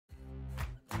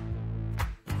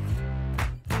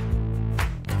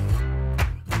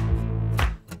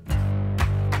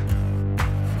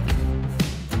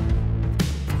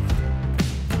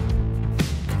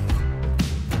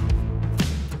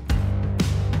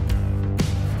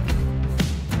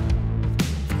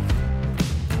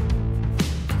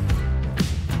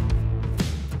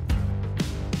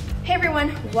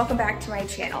welcome back to my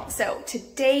channel. So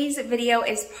today's video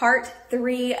is part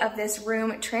 3 of this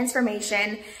room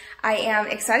transformation. I am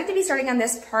excited to be starting on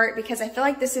this part because I feel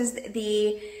like this is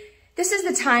the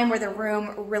time where the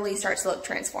room really starts to look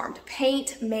transformed.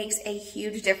 Paint makes a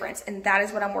huge difference, and that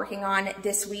is what I'm working on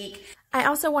this week. I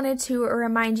also wanted to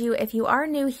remind you, if you are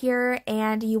new here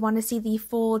and you want to see the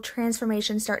full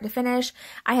transformation start to finish,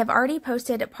 I have already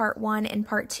posted part 1 and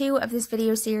part 2 of this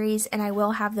video series, and I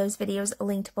will have those videos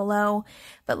linked below.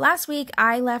 But last week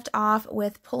I left off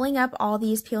with pulling up all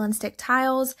these peel and stick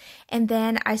tiles, and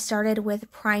then I started with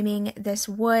priming this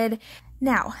wood.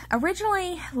 Now,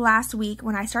 originally last week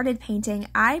when I started painting,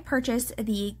 I purchased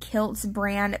the Kilts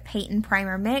brand paint and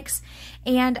primer mix,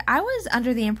 and I was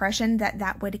under the impression that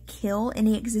that would kill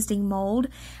any existing mold.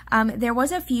 There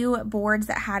was a few boards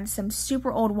that had some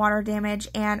super old water damage,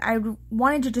 and I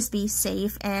wanted to just be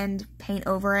safe and paint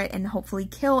over it and hopefully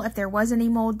kill if there was any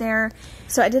mold there.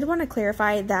 So I did want to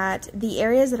clarify that the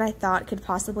areas that I thought could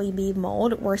possibly be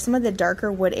mold were some of the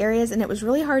darker wood areas, and it was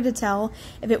really hard to tell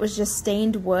if it was just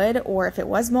stained wood or if it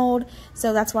was mold,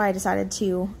 so that's why I decided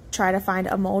to try to find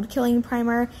a mold killing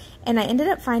primer, and I ended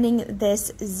up finding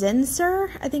this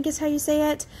Zinsser, I think is how you say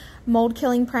it, mold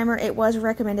killing primer. It was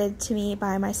recommended to me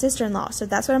by my sister-in-law, so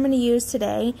that's what I'm going to use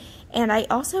today. And I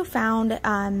also found,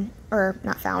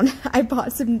 I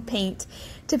bought some paint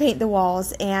to paint the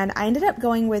walls, and I ended up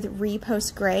going with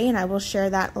Repost Gray, and I will share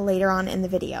that later on in the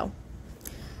video.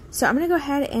 So I'm going to go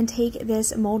ahead and take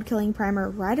this mold killing primer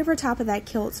right over top of that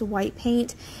Kilts white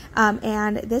paint,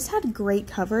 and this had great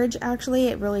coverage. Actually,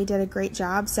 it really did a great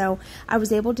job, so I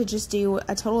was able to just do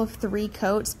a total of 3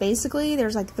 coats. Basically,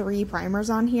 there's like 3 primers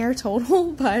on here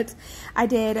total, but I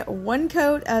did 1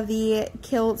 coat of the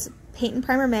Kilts paint and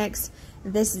primer mix,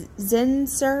 this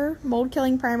Zinsser mold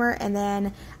killing primer, and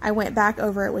then I went back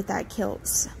over it with that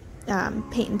Kilts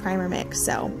paint and primer mix.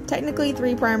 So technically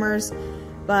 3 primers,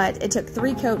 but it took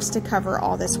 3 coats to cover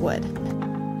all this wood.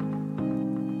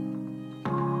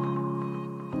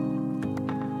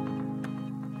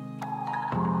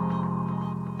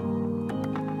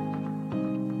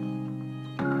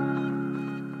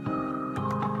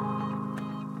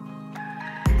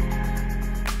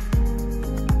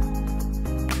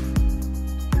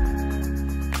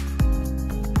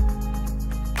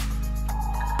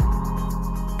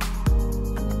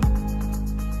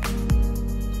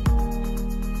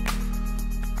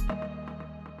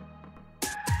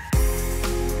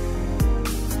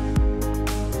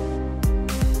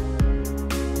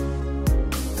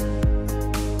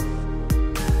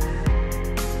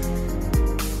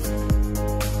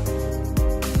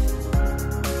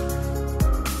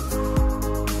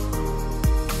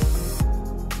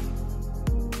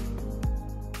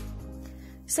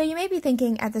 So you may be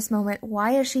thinking at this moment,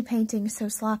 why is she painting so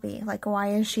sloppy? Like,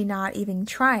 why is she not even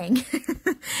trying?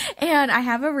 And I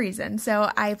have a reason. So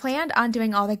I planned on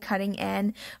doing all the cutting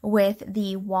in with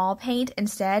the wall paint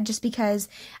instead, just because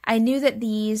I knew that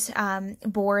these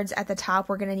boards at the top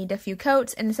were going to need a few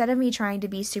coats. And instead of me trying to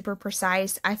be super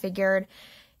precise, I figured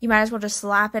you might as well just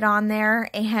slap it on there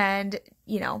and,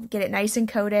 you know, get it nice and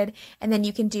coated. And then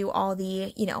you can do all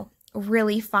the, you know,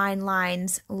 really fine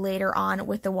lines later on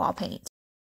with the wall paint.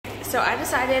 So I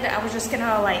decided I was just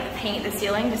gonna like paint the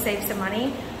ceiling to save some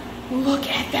money. Look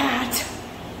at that.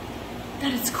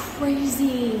 That is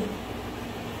crazy.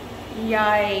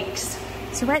 Yikes.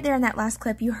 So right there in that last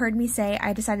clip, you heard me say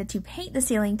I decided to paint the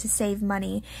ceiling to save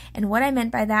money. And what I meant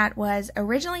by that was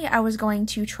originally I was going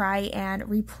to try and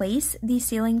replace the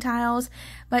ceiling tiles,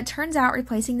 but turns out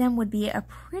replacing them would be a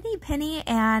pretty penny.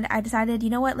 And I decided, you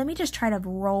know what, let me just try to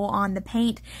roll on the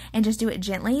paint and just do it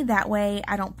gently. That way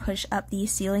I don't push up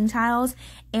these ceiling tiles.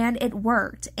 And it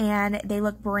worked, and they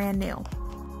look brand new.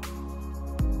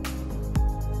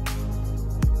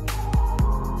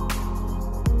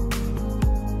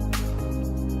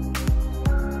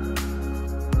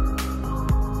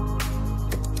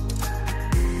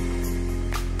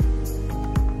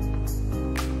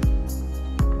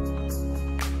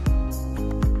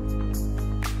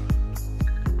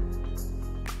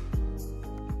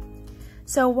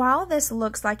 So while this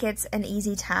looks like it's an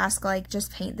easy task, like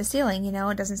just paint the ceiling, you know,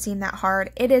 it doesn't seem that hard,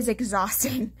 it is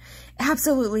exhausting.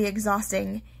 Absolutely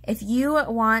exhausting. If you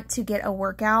want to get a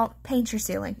workout, paint your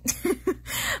ceiling.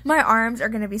 My arms are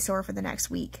going to be sore for the next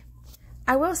week.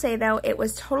 I will say though, it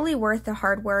was totally worth the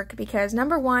hard work because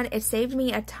number one, it saved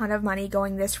me a ton of money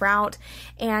going this route,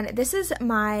 and this is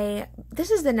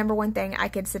the number one thing I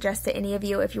could suggest to any of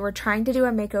you if you were trying to do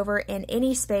a makeover in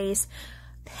any space.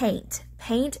 Paint.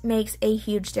 Paint makes a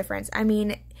huge difference. I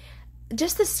mean,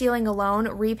 just the ceiling alone,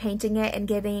 repainting it and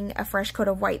getting a fresh coat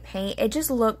of white paint, it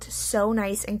just looked so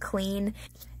nice and clean.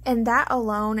 And that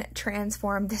alone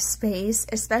transformed the space,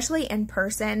 especially in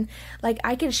person. Like,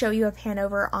 I could show you a pan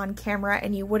over on camera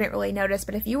and you wouldn't really notice,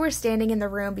 but if you were standing in the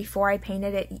room before I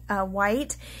painted it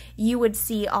white, you would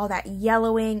see all that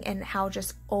yellowing and how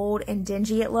just old and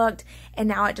dingy it looked, and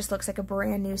now it just looks like a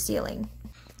brand new ceiling.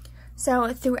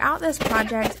 So throughout this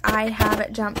project, I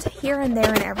have jumped here and there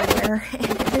and everywhere,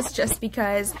 and it is just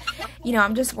because, you know,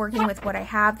 I'm just working with what I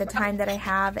have, the time that I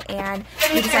have, and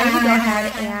we decided to go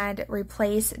ahead and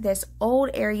replace this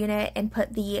old air unit and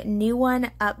put the new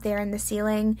one up there in the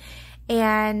ceiling.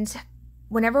 And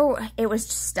whenever it was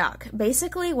stuck,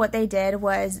 basically what they did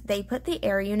was they put the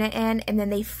air unit in and then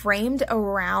they framed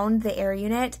around the air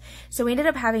unit. So we ended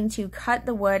up having to cut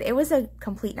the wood. It was a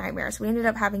complete nightmare. So we ended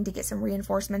up having to get some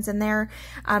reinforcements in there.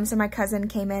 So my cousin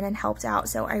came in and helped out.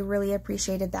 So I really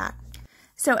appreciated that.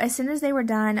 So as soon as they were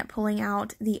done pulling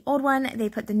out the old one, they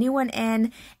put the new one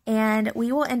in, and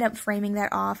we will end up framing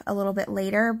that off a little bit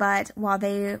later. But while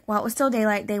it was still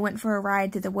daylight, they went for a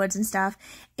ride through the woods and stuff,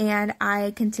 and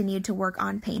I continued to work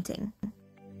on painting.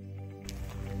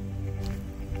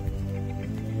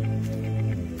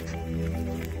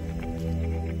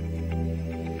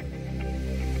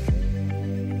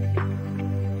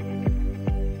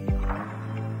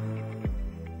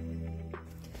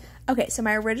 Okay, so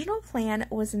my original plan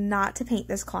was not to paint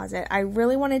this closet. I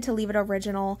really wanted to leave it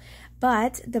original,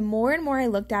 but the more and more I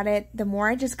looked at it, the more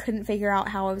I just couldn't figure out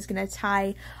how I was going to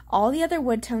tie all the other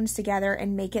wood tones together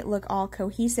and make it look all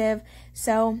cohesive.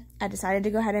 So I decided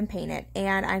to go ahead and paint it,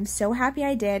 and I'm so happy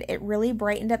I did. It really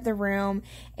brightened up the room,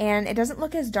 and it doesn't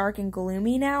look as dark and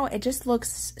gloomy now. It just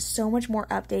looks so much more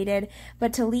updated.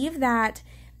 But to leave that,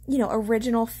 you know,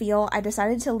 original feel, I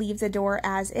decided to leave the door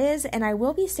as is, and I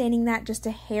will be staining that just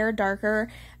a hair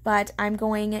darker, but I'm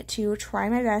going to try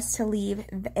my best to leave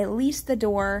at least the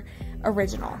door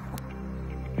original.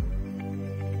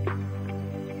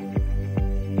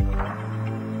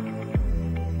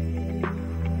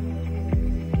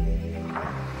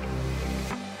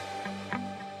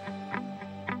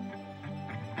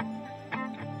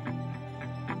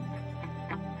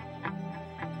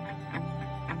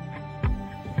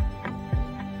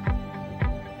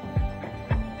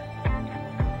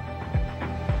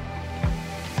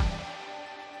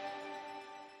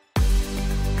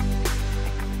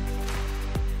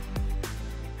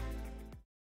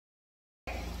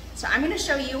 So I'm going to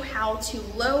show you how to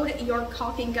load your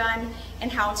caulking gun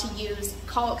and how to use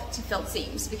caulk to fill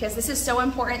seams, because this is so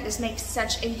important. This makes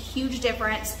such a huge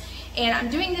difference. And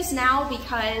I'm doing this now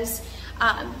because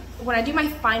when I do my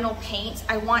final paint,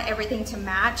 I want everything to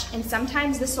match, and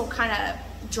sometimes this will kind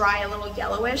of dry a little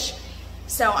yellowish.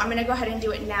 So I'm going to go ahead and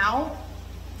do it now,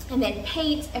 and then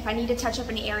paint. If I need to touch up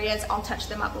any areas, I'll touch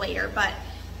them up later. But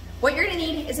what you're going to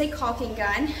need is a caulking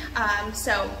gun.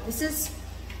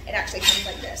 It actually comes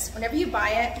like this. Whenever you buy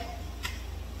it,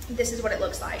 this is what it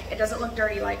looks like. It doesn't look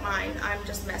dirty like mine. I'm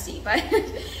just messy, but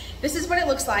this is what it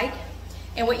looks like.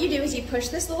 And what you do is you push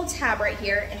this little tab right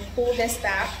here and pull this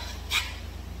back,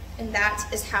 and that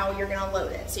is how you're gonna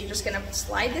load it. So you're just gonna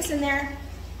slide this in there,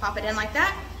 pop it in like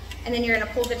that, and then you're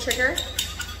gonna pull the trigger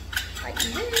like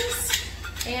this,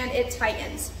 and it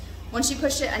tightens. Once you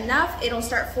push it enough, it'll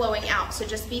start flowing out, so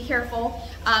just be careful.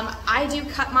 I do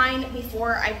cut mine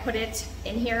before I put it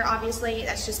in here, obviously.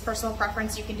 That's just personal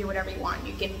preference. You can do whatever you want.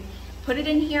 You can put it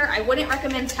in here. I wouldn't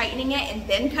recommend tightening it and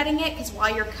then cutting it, because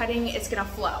while you're cutting, it's gonna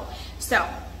flow. So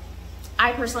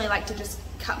I personally like to just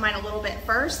cut mine a little bit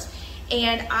first,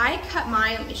 and I cut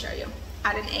mine, let me show you,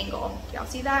 at an angle. Y'all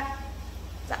see that?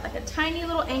 That like a tiny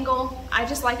little angle. I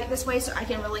just like it this way so I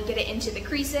can really get it into the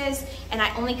creases, and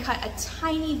I only cut a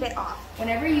tiny bit off.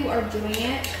 Whenever you are doing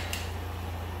it,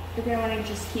 you're gonna wanna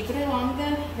just keep it along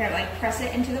you're gonna like press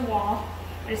it into the wall.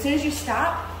 But as soon as you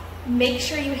stop, make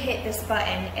sure you hit this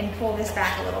button and pull this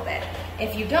back a little bit.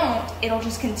 If you don't, it'll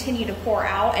just continue to pour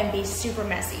out and be super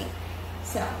messy.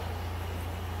 So,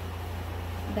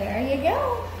 there you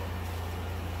go.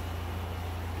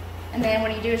 And then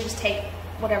what you do is just take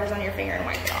whatever's on your finger and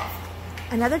wipe it off.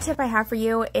 Another tip I have for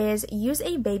you is use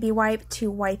a baby wipe to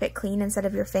wipe it clean instead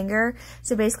of your finger.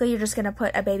 So basically you're just gonna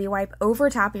put a baby wipe over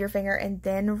top of your finger and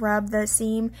then rub the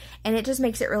seam, and it just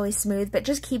makes it really smooth, but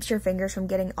just keeps your fingers from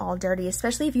getting all dirty,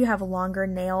 especially if you have longer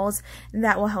nails.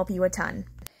 That will help you a ton.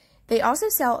 They also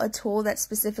sell a tool that's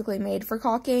specifically made for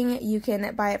caulking. You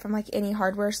can buy it from like any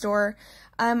hardware store,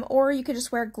 or you could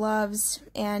just wear gloves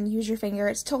and use your finger.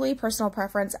 It's totally personal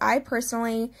preference. I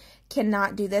personally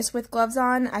cannot do this with gloves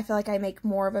on. I feel like I make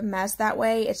more of a mess that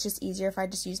way. It's just easier if I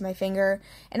just use my finger.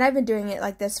 And I've been doing it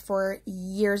like this for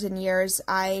years and years.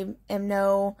 I am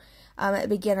no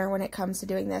beginner when it comes to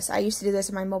doing this. I used to do this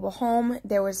in my mobile home.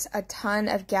 There was a ton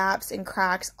of gaps and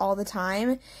cracks all the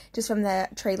time just from the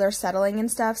trailer settling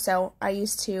and stuff. So I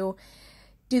used to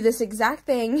do this exact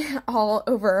thing all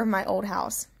over my old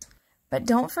house. But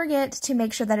don't forget to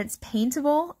make sure that it's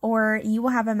paintable or you will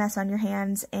have a mess on your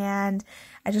hands, and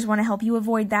I just want to help you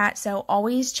avoid that. So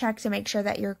always check to make sure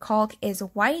that your caulk is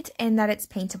white and that it's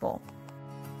paintable.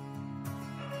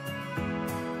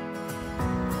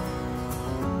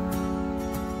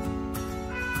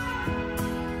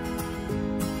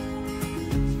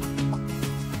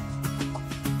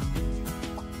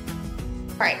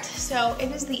 Alright, so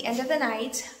it is the end of the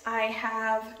night. I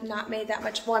have not made that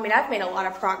much, well, I mean, I've made a lot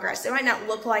of progress. It might not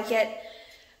look like it,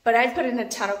 but I've put in a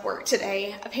ton of work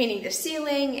today, painting the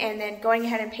ceiling and then going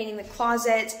ahead and painting the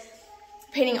closet,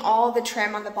 painting all the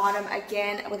trim on the bottom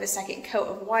again with a second coat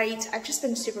of white. I've just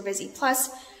been super busy.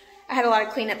 Plus, I had a lot of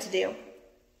cleanup to do.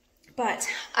 But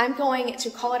I'm going to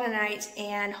call it a night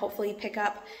and hopefully pick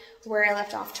up where I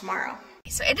left off tomorrow.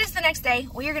 So it is the next day.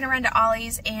 We are going to run to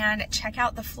Ollie's and check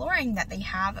out the flooring that they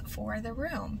have for the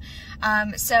room.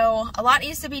 So a lot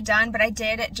needs to be done, but I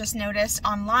did just notice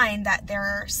online that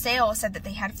their sale said that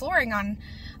they had flooring on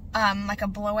like a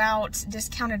blowout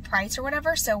discounted price or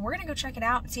whatever. So we're going to go check it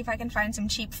out and see if I can find some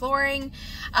cheap flooring.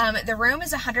 The room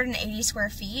is 180 square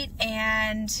feet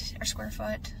or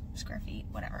square feet,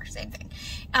 whatever, same thing.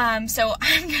 So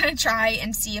I'm going to try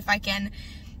and see if I can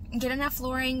get enough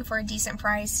flooring for a decent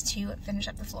price to finish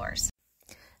up the floors.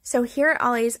 So here at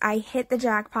Ollie's, I hit the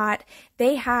jackpot.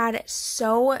 They had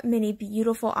so many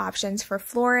beautiful options for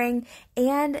flooring,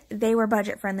 and they were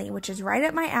budget friendly, which is right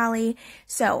up my alley.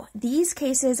 So these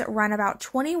cases run about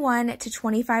 $21 to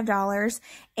 $25,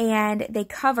 and they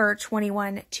cover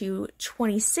 21 to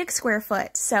 26 square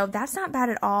foot. So that's not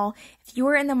bad at all. If you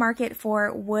are in the market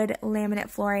for wood laminate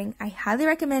flooring, I highly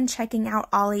recommend checking out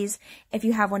Ollie's if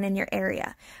you have one in your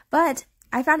area. But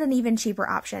I found an even cheaper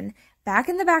option. Back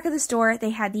in the back of the store, they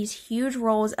had these huge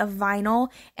rolls of vinyl,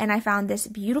 and I found this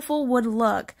beautiful wood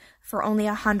look for only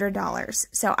 $100.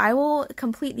 So I will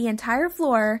complete the entire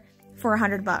floor for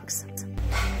 $100.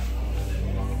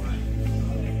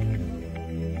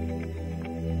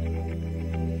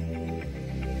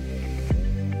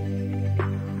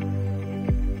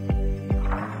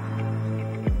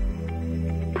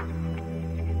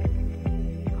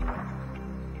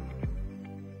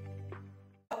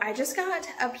 I just got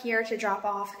up here to drop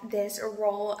off this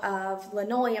roll of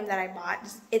linoleum that I bought.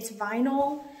 It's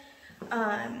vinyl.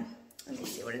 Let me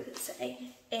see, what did it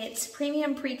say? It's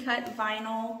premium pre-cut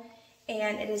vinyl,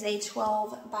 and it is a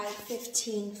 12 by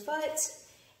 15 foot.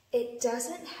 It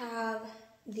doesn't have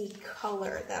the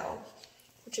color though,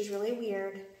 which is really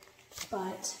weird,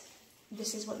 but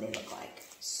this is what they look like.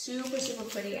 Super, super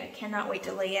pretty. I cannot wait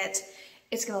to lay it.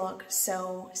 It's gonna look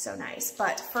so, so nice.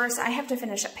 But first, I have to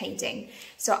finish up painting.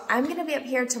 So I'm gonna be up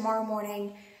here tomorrow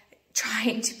morning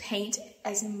trying to paint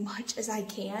as much as I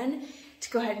can to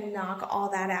go ahead and knock all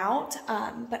that out.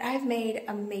 But I've made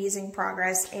amazing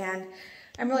progress, and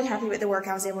I'm really happy with the work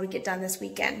I was able to get done this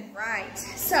weekend. Right,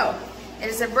 so it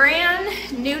is a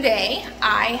brand new day.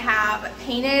 I have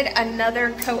painted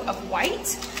another coat of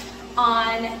white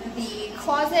on the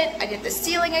closet. I did the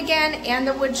ceiling again and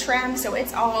the wood trim, so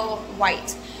it's all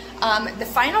white. The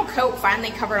final coat finally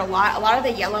covered a lot. A lot of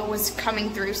the yellow was coming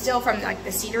through still from like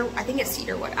the cedar, I think it's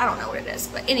cedar wood, I don't know what it is,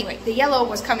 but anyway, the yellow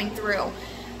was coming through.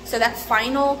 So that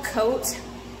final coat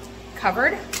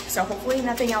covered, so hopefully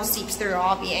nothing else seeps through, or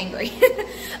I'll be angry.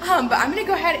 But I'm gonna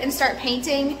go ahead and start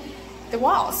painting the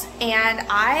walls, and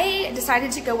I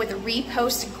decided to go with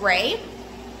repost gray.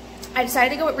 I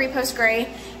decided to go with repost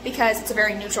gray because it's a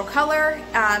very neutral color.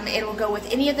 It'll go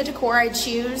with any of the decor I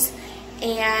choose.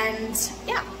 And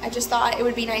yeah, I just thought it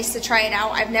would be nice to try it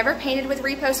out. I've never painted with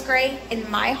repost gray. In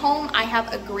my home, I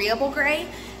have agreeable gray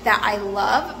that I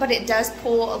love, but it does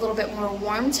pull a little bit more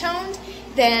warm toned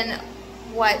than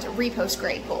what repost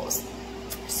gray pulls.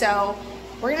 So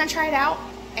we're gonna try it out,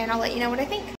 and I'll let you know what I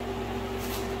think.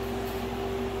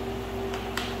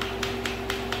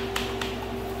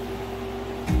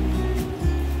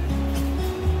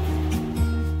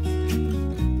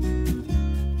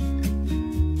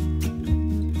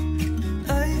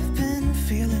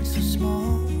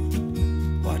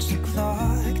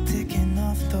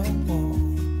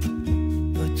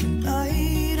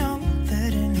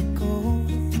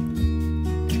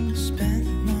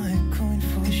 Spend my coin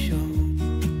for sure.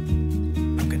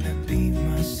 I'm gonna be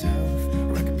myself.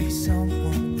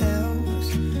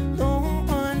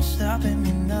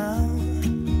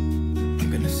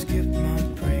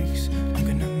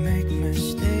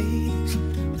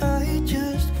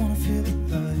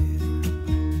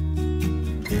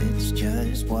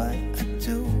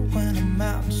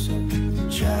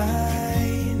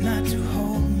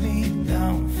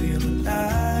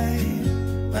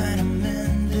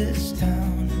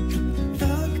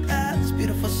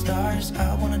 stars.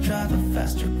 I wanna drive a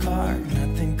faster car.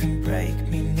 Nothing can break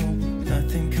me, no,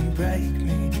 nothing can break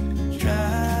me.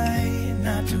 Try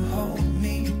not to hold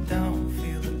me down,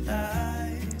 feel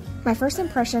alive. My first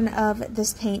impression of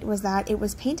this paint was that it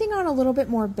was painting on a little bit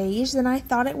more beige than I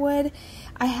thought it would.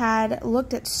 I had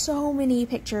looked at so many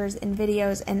pictures and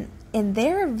videos, and in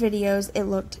their videos it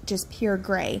looked just pure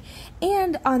gray.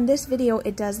 And on this video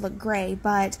it does look gray,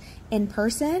 but in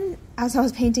person, as I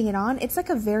was painting it on, it's like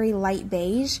a very light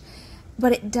beige,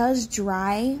 but it does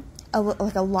dry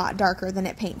like a lot darker than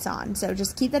it paints on. So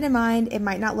just keep that in mind. It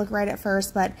might not look right at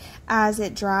first, but as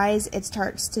it dries, it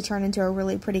starts to turn into a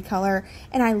really pretty color,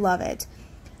 and I love it.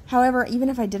 However, even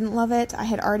if I didn't love it, I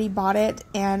had already bought it,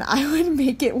 and I would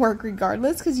make it work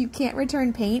regardless, because you can't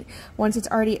return paint once it's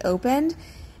already opened,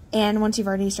 and once you've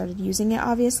already started using it,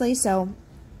 obviously. So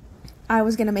I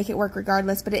was going to make it work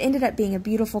regardless, but it ended up being a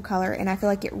beautiful color, and I feel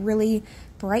like it really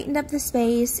brightened up the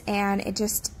space, and it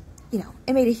just, you know,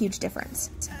 it made a huge difference.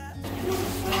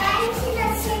 Yeah, you do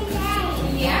the same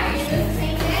thing? Yeah. You help him?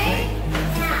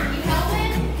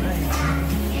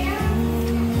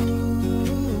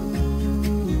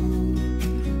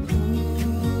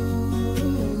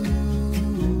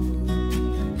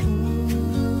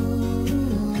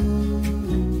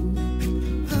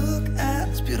 Look at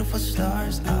these beautiful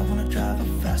stars. I wanna drive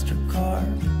a faster car.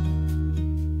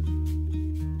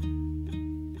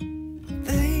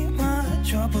 Lay my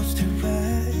troubles to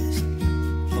rest.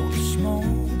 Blow the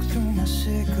smoke through my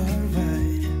cigarette.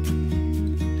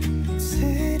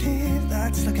 City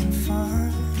lights looking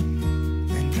fun,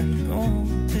 and I know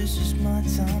this is my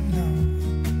time now.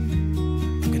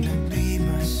 I'm gonna be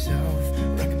myself,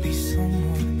 or I could be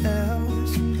someone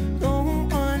else. No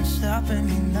one's stopping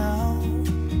me now.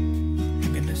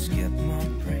 I'm gonna skip my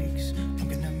breaks. I'm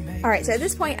gonna make. All right, so at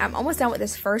this point, I'm almost done with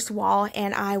this first wall,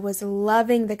 and I was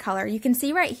loving the color. You can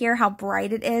see right here how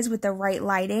bright it is with the right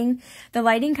lighting. The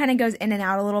lighting kind of goes in and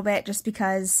out a little bit just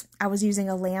because I was using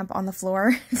a lamp on the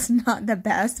floor. It's not the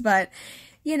best, but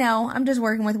you know, I'm just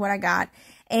working with what I got.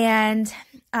 And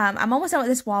I'm almost done with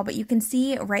this wall, but you can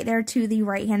see right there to the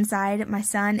right-hand side, my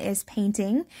son is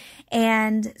painting.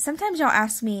 And sometimes y'all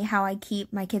ask me how I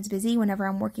keep my kids busy whenever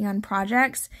I'm working on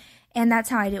projects. And that's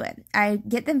how I do it. I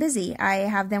get them busy. I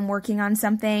have them working on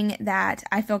something that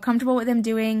I feel comfortable with them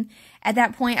doing. At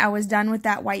that point, I was done with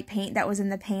that white paint that was in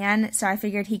the pan, so I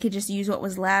figured he could just use what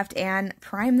was left and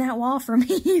prime that wall for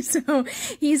me. So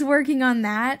he's working on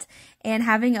that and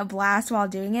having a blast while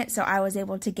doing it, so I was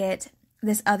able to get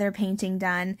this other painting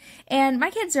done. And my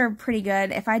kids are pretty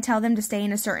good. If I tell them to stay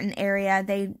in a certain area,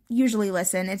 they usually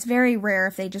listen. It's very rare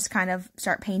if they just kind of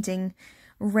start painting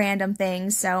random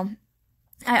things. So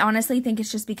I honestly think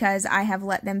it's just because I have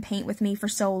let them paint with me for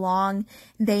so long.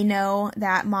 They know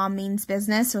that mom means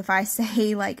business. So if I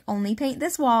say like only paint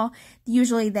this wall,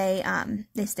 usually they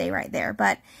stay right there.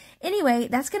 But anyway,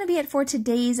 that's going to be it for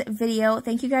today's video.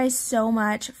 Thank you guys so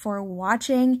much for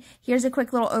watching. Here's a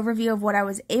quick little overview of what I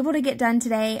was able to get done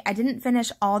today. I didn't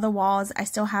finish all the walls. I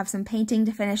still have some painting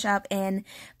to finish up in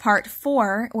part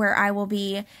 4, where I will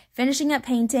be finishing up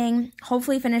painting,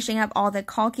 hopefully finishing up all the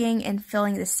caulking and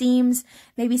filling the seams,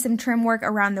 maybe some trim work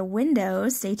around the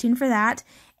windows. Stay tuned for that.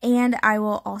 And I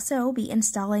will also be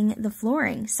installing the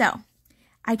flooring. So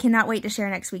I cannot wait to share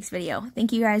next week's video.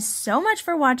 Thank you guys so much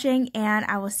for watching, and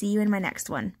I will see you in my next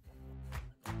one.